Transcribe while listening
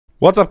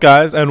What's up,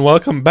 guys, and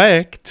welcome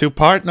back to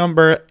part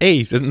number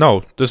 8.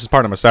 No, this is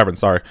part number 7,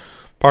 sorry.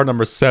 Part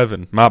number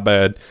 7, my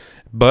bad.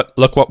 But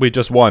look what we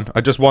just won. I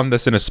just won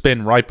this in a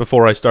spin right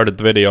before I started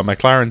the video.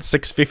 McLaren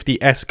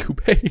 650S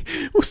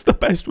Coupe was the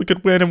best we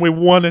could win, and we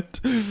won it.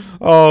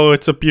 Oh,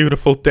 it's a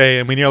beautiful day,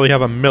 and we nearly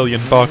have $1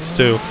 million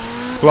too.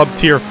 Club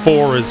Tier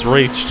 4 is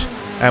reached,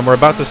 and we're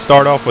about to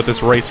start off with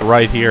this race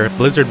right here.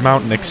 Blizzard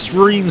Mountain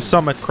Extreme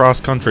Summit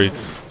Cross Country.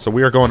 So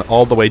we are going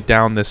all the way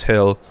down this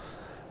hill,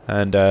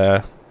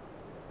 and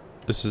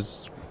this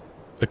is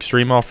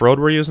extreme off-road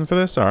we're using for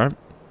this. Alright.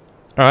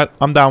 Alright,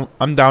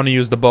 I'm down to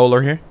use the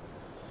bowler here.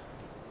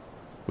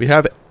 We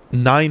have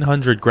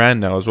 900 grand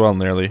now as well,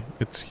 nearly.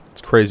 It's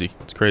crazy.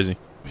 It's crazy.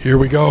 Here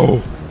we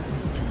go.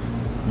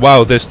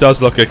 Wow, this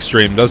does look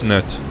extreme, doesn't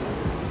it?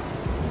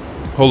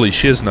 Holy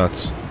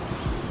shiznuts.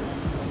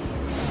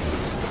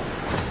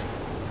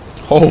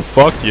 Oh,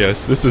 fuck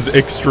yes. This is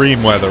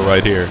extreme weather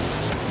right here.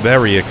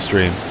 Very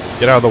extreme.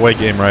 Get out of the way,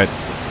 game right.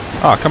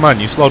 Ah, come on.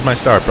 You slowed my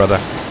start, brother.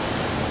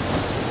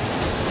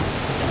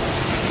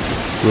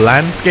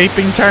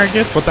 Landscaping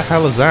target? What the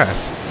hell is that?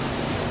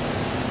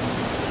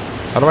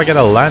 How do I get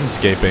a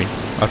landscaping?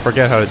 I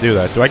forget how to do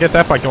that. Do I get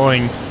that by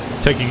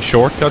taking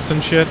shortcuts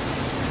and shit?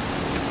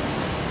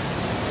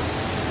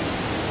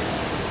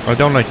 I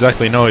don't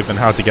exactly know even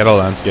how to get a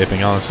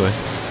landscaping, honestly.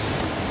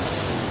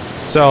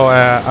 So,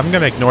 I'm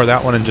gonna ignore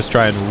that one and just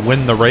try and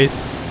win the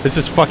race. This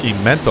is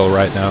fucking mental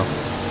right now.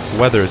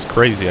 The weather is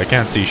crazy. I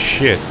can't see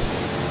shit.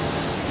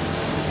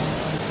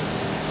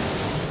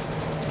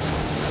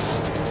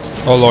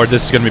 Oh lord,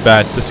 this is gonna be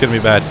bad. This is gonna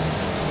be bad.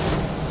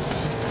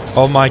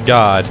 Oh my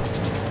god.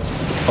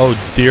 Oh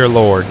dear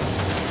lord.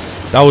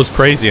 That was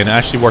crazy and it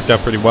actually worked out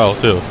pretty well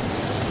too.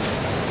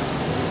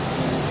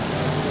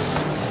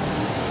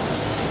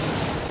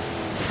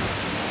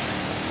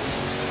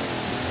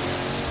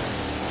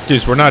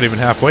 Jeez, we're not even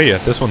halfway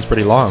yet. This one's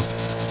pretty long.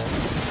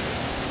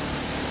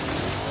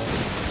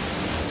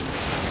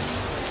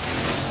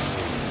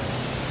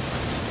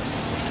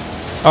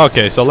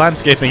 Okay, so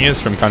landscaping is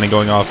from kind of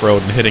going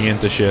off-road and hitting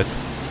into shit.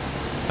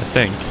 I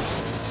think.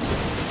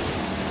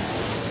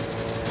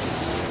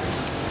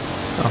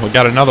 Oh, we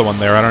got another one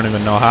there. I don't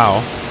even know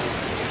how.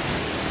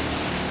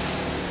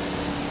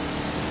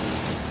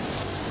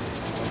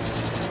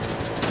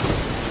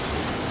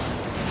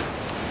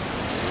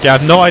 Yeah, I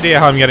have no idea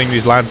how I'm getting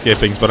these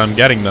landscapings, but I'm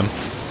getting them.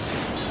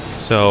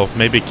 So,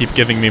 maybe keep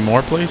giving me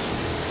more, please?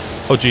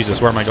 Oh, Jesus,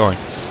 where am I going?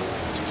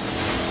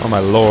 Oh, my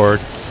lord.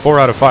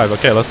 4 out of 5.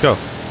 Okay, let's go.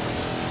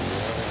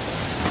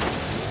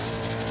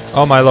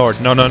 Oh, my lord.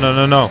 No, no, no,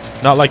 no, no.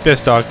 Not like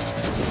this, dog.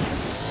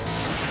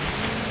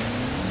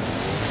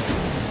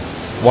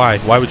 Why?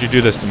 Why would you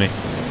do this to me?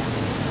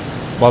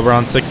 While we're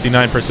on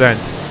 69%.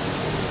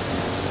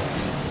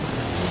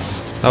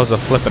 That was a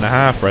flip and a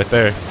half right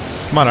there.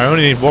 Come on, I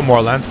only need one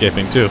more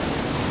landscaping, too.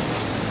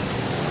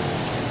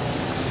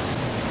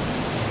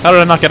 How did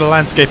I not get a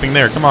landscaping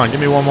there? Come on, give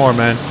me one more,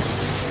 man.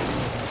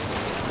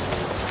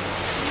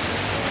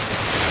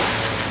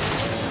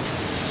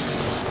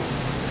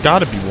 It's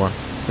gotta be one.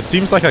 It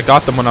seems like I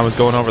got them when I was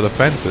going over the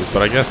fences,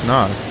 but I guess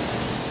not.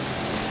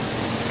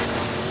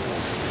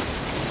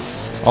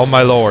 Oh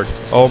my lord.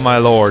 Oh my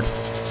lord.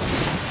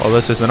 Oh,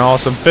 this is an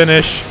awesome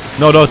finish.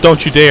 No, no,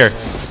 don't you dare.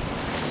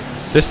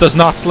 This does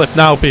not slip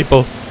now,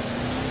 people.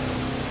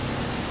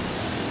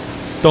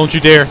 Don't you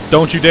dare.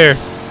 Don't you dare.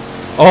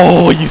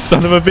 Oh, you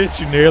son of a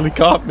bitch. You nearly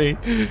caught me.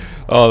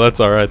 Oh,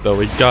 that's alright, though.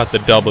 We got the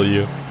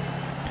W.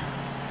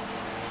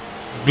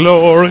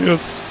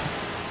 Glorious.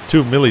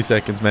 2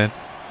 milliseconds, man.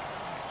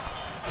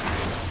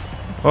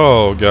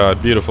 Oh,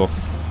 God. Beautiful.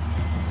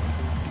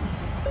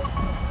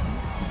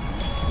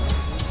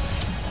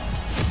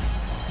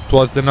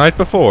 Twas the night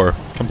before.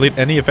 Complete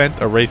any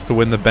event, a race to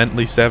win the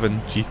Bentley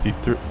 7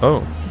 GT3.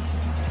 Oh.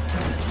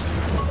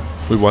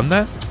 We won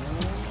that?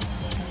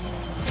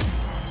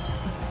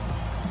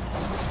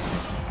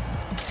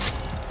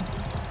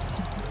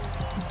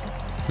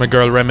 My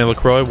girl Remy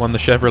LaCroix won the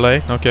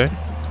Chevrolet. Okay.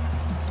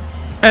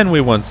 And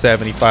we won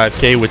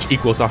 75k, which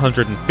equals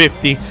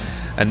 150.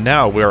 And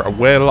now we're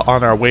well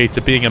on our way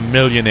to being a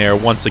millionaire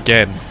once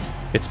again.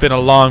 It's been a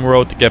long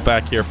road to get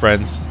back here,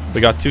 friends.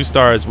 We got 2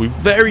 stars. We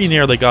very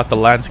nearly got the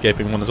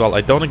landscaping one as well.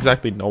 I don't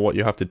exactly know what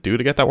you have to do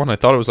to get that one. I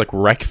thought it was like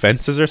wreck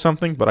fences or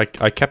something, but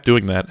I kept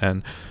doing that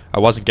and I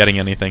wasn't getting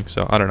anything,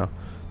 so I don't know.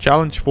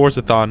 Challenge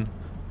Forzathon.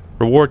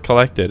 Reward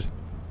collected.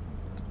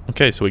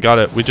 Okay, so we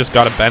just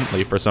got a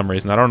Bentley for some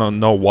reason. I don't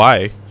know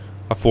why.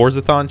 A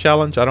Forzathon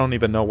challenge? I don't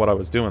even know what I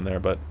was doing there,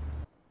 but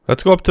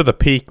let's go up to the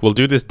peak. We'll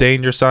do this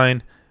danger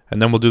sign,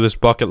 and then we'll do this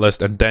bucket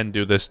list, and then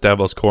do this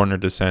Devil's Corner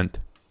descent.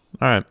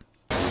 Alright.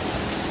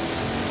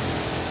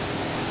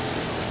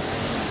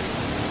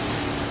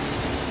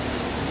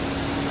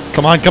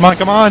 Come on, come on,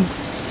 come on! You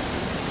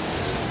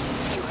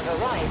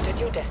have arrived at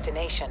your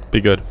destination. Be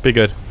good, be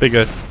good, be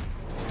good.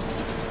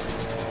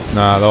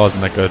 Nah, that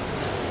wasn't that good.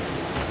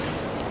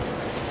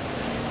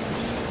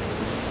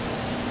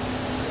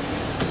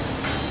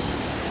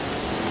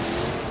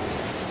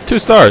 Two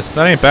stars.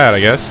 That ain't bad,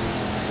 I guess.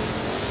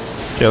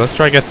 Okay, let's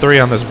try to get 3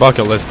 on this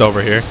bucket list over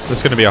here. This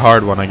is going to be a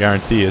hard one, I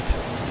guarantee it.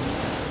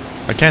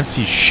 I can't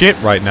see shit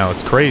right now.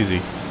 It's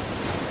crazy.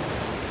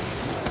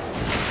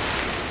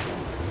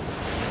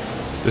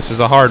 This is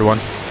a hard one.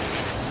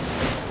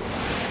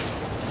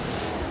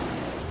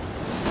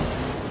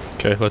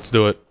 Okay, let's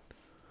do it.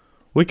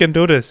 We can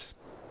do this.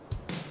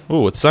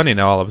 Ooh, it's sunny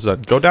now all of a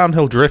sudden. Go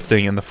downhill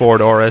drifting in the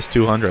Ford RS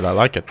 200. I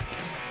like it.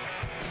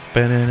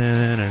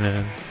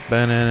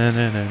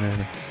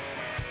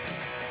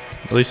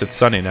 At least it's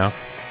sunny now.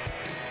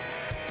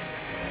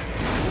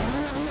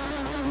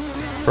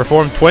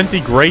 Perform 20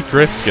 great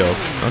drift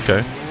skills.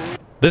 Okay.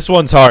 This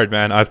one's hard,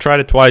 man. I've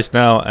tried it twice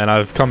now, and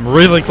I've come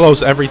really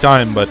close every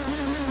time, but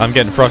I'm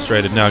getting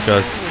frustrated now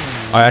because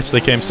I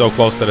actually came so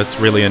close that it's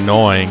really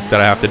annoying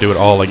that I have to do it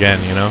all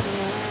again, you know?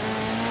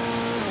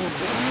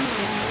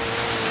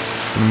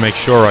 I'm gonna make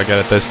sure I get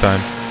it this time.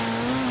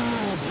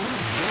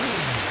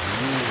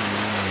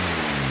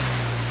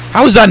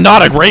 How is that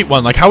not a great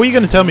one? Like, how are you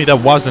gonna tell me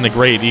that wasn't a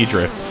great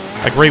E-drift?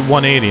 A great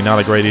 180, not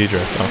a great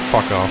E-drift. Oh,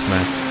 fuck off,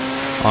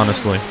 man.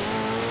 Honestly.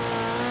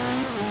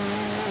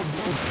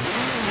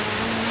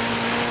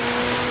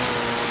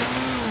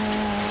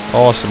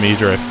 Awesome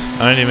E-drift.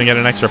 I didn't even get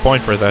an extra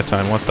point for it that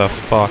time. What the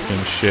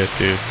fucking shit,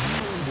 dude.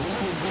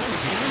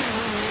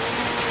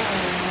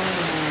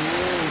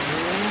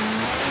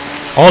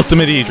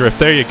 Ultimate E-drift.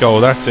 There you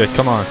go. That's it.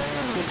 Come on.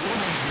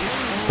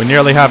 We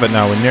nearly have it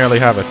now. We nearly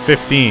have it.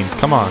 15.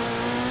 Come on.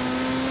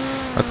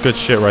 That's good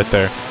shit right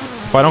there.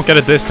 If I don't get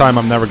it this time,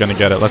 I'm never gonna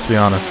get it. Let's be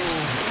honest.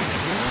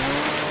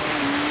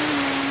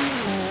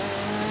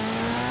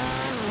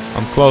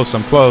 I'm close.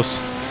 I'm close.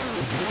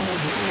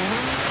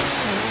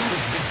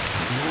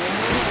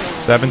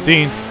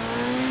 17.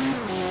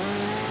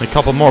 A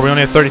couple more. We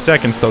only have 30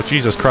 seconds though.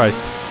 Jesus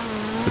Christ.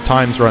 The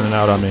time's running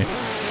out on me.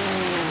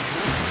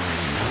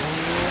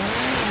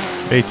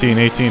 18,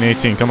 18,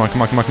 18. Come on,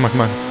 come on, come on, come on,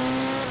 come on.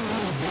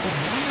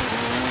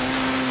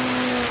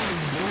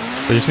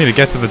 We just need to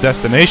get to the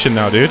destination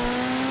now, dude.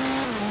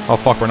 Oh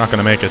fuck, we're not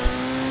gonna make it.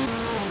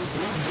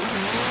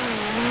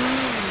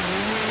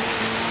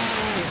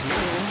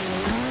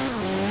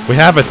 We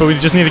have it, but we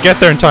just need to get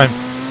there in time.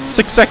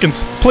 6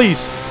 seconds.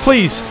 Please,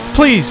 please,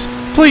 please,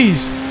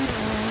 please.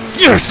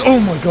 Yes! Oh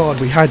my god,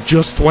 we had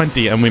just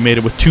 20 and we made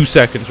it with 2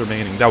 seconds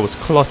remaining. That was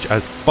clutch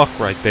as fuck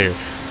right there.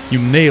 You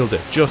nailed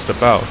it, just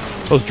about.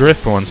 Those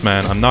drift ones,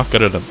 man, I'm not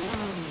good at them.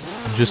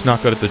 I'm just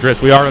not good at the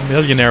drift. We are a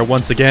millionaire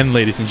once again,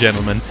 ladies and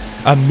gentlemen.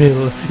 A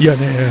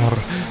millionaire.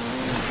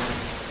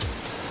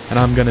 And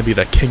I'm gonna be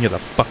the king of the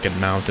fucking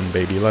mountain,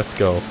 baby. Let's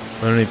go.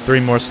 We only need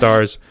 3 more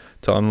stars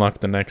to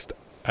unlock the next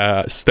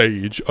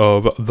stage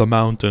of the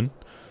mountain.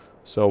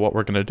 So what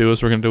we're gonna do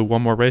is we're gonna do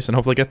one more race and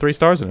hopefully get 3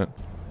 stars in it.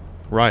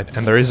 Right,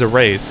 and there is a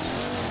race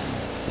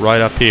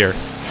right up here.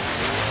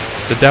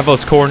 The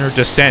Devil's Corner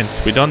Descent.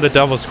 We done the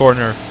Devil's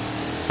Corner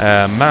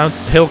Mount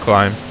Hill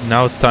Climb.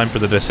 Now it's time for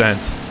the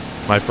descent,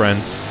 my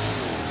friends.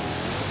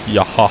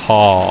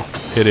 Yahaha.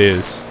 It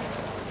is.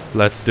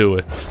 Let's do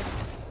it.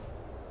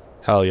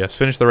 Hell yes.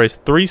 Finish the race.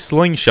 3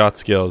 slingshot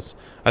skills.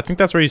 I think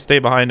that's where you stay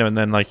behind him and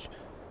then, like,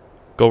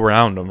 go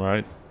around him,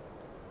 right?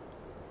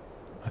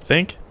 I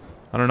think?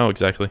 I don't know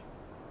exactly.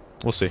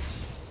 We'll see.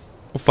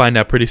 We'll find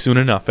out pretty soon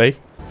enough, eh?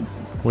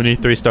 We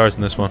need 3 stars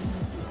in this one.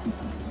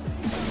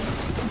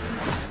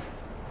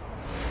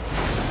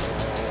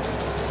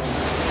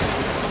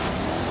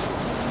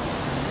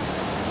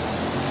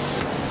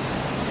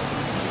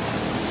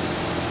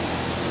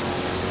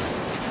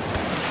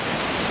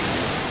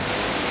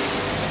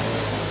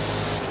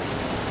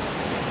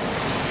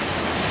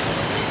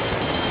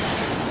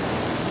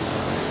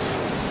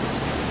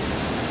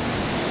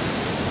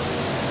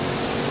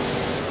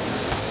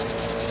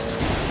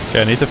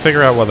 Okay, I need to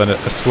figure out what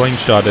a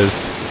slingshot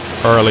is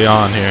early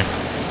on here.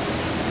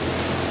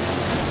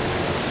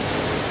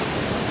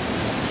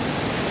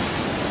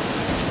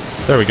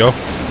 There we go.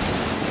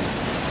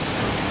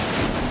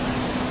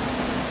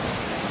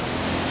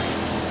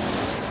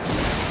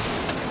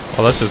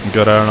 Well, this isn't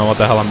good. I don't know what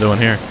the hell I'm doing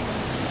here.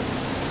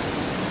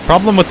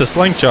 Problem with the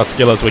slingshot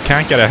skill is we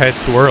can't get ahead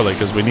too early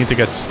because we need to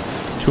get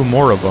 2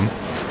 more of them.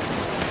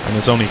 And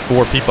there's only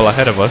 4 people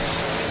ahead of us.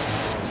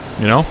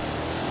 You know?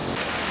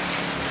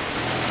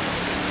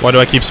 Why do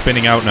I keep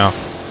spinning out now?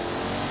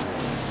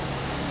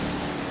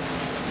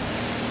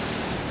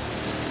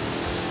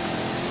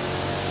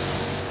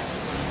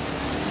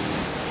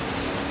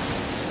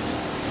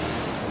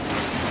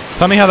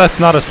 Tell me how that's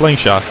not a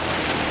slingshot.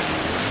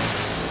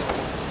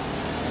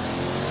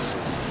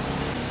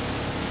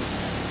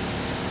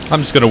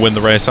 I'm just gonna win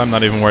the race. I'm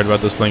not even worried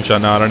about the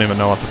slingshot now. I don't even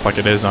know what the fuck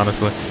it is,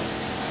 honestly.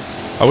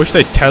 I wish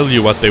they'd tell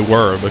you what they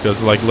were,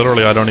 because, like,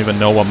 literally I don't even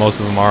know what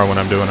most of them are when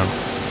I'm doing them.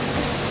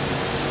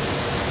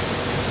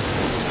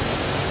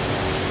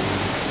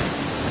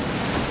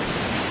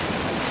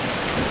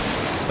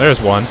 There's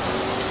one.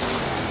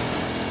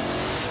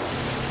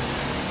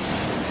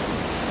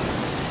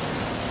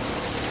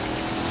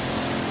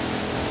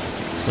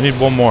 We need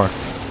 1 more.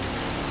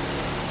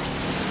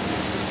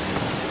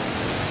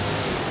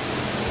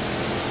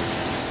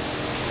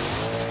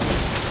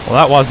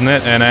 Well, that wasn't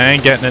it, and I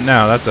ain't getting it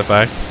now. That's a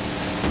fact.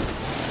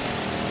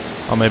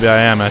 Oh, maybe I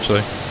am,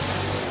 actually.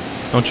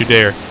 Don't you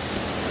dare.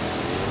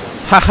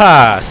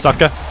 Haha,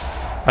 sucker.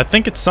 I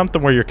think it's something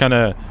where you're kind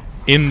of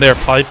in their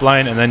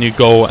pipeline, and then you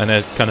go, and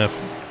it kind of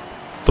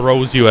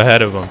throws you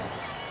ahead of them.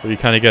 Or you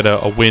kind of get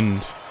a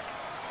wind.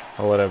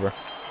 Or whatever.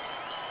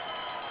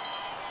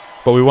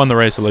 But we won the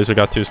race, at least we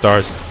got 2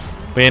 stars.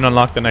 We ain't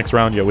unlocked the next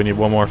round yet. We need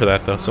 1 more for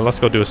that, though. So let's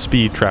go do a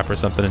speed trap or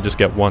something and just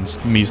get 1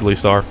 measly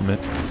star from it.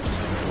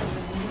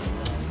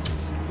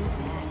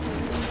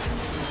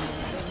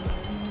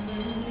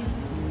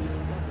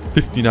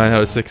 $59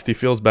 out of 60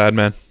 feels bad,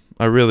 man.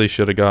 I really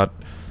should have got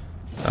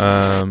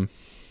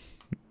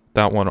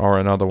that one or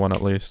another one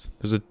at least.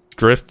 There's a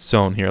drift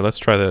zone here. Let's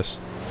try this.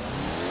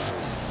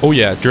 Oh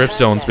yeah, drift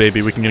zones,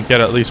 baby. We can get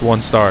at least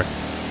 1 star.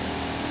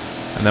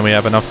 And then we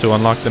have enough to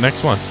unlock the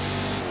next one.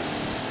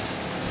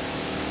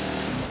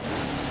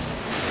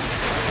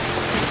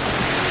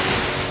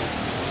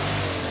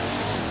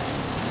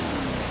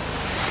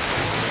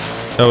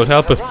 That would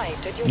help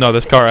if... No,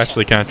 this car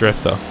actually can't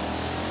drift though.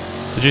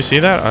 Did you see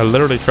that? I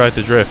literally tried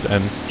to drift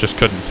and just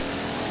couldn't.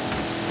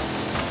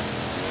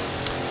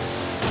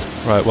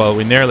 Right, well,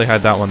 we nearly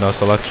had that one though,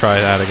 so let's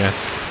try that again.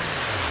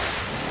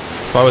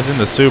 If I was in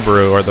the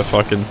Subaru or the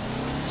fucking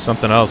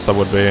something else, I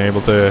would be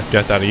able to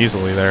get that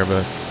easily there,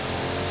 but...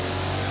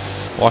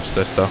 Watch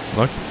this though.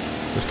 Look.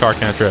 This car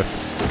can't drift.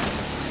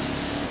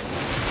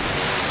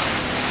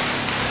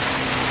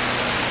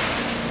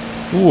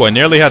 Ooh, I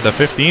nearly had the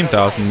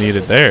 15,000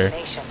 needed there.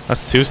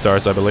 That's 2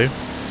 stars, I believe.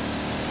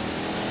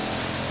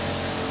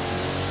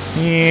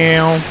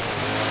 Yeah.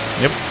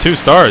 Yep, 2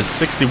 stars.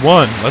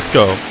 61. Let's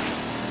go.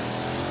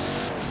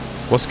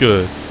 What's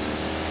good?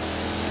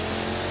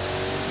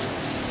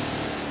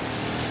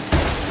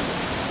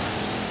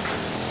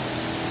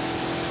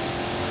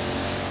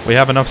 We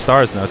have enough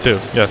stars now, too.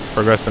 Yes,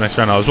 progress the next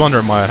round. I was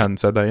wondering why I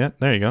hadn't said that yet.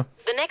 There you go.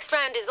 The next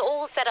round is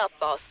all set up,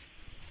 boss.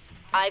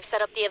 I've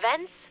set up the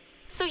events,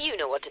 so you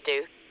know what to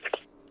do.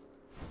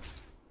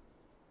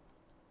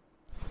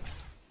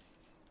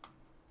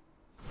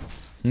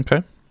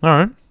 Okay.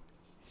 Alright.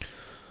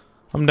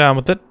 I'm down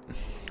with it.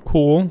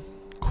 Cool.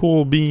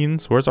 Cool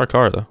beans. Where's our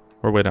car, though?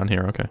 We're way down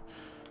here. Okay.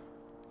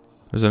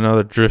 There's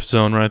another drift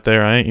zone right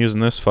there. I ain't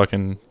using this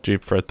fucking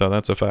Jeep for it, though.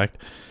 That's a fact.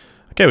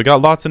 Okay, we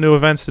got lots of new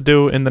events to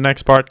do in the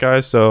next part,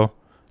 guys. So,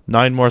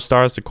 9 more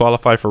stars to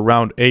qualify for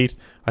round 8.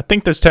 I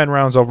think there's 10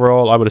 rounds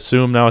overall. I would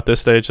assume now at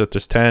this stage that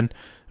there's 10.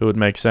 It would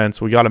make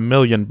sense. We got $1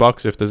 million.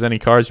 If there's any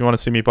cars you want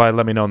to see me buy,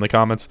 let me know in the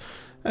comments.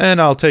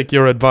 And I'll take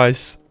your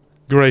advice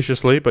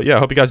graciously. But yeah, I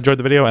hope you guys enjoyed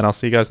the video, and I'll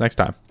see you guys next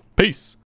time. Peace!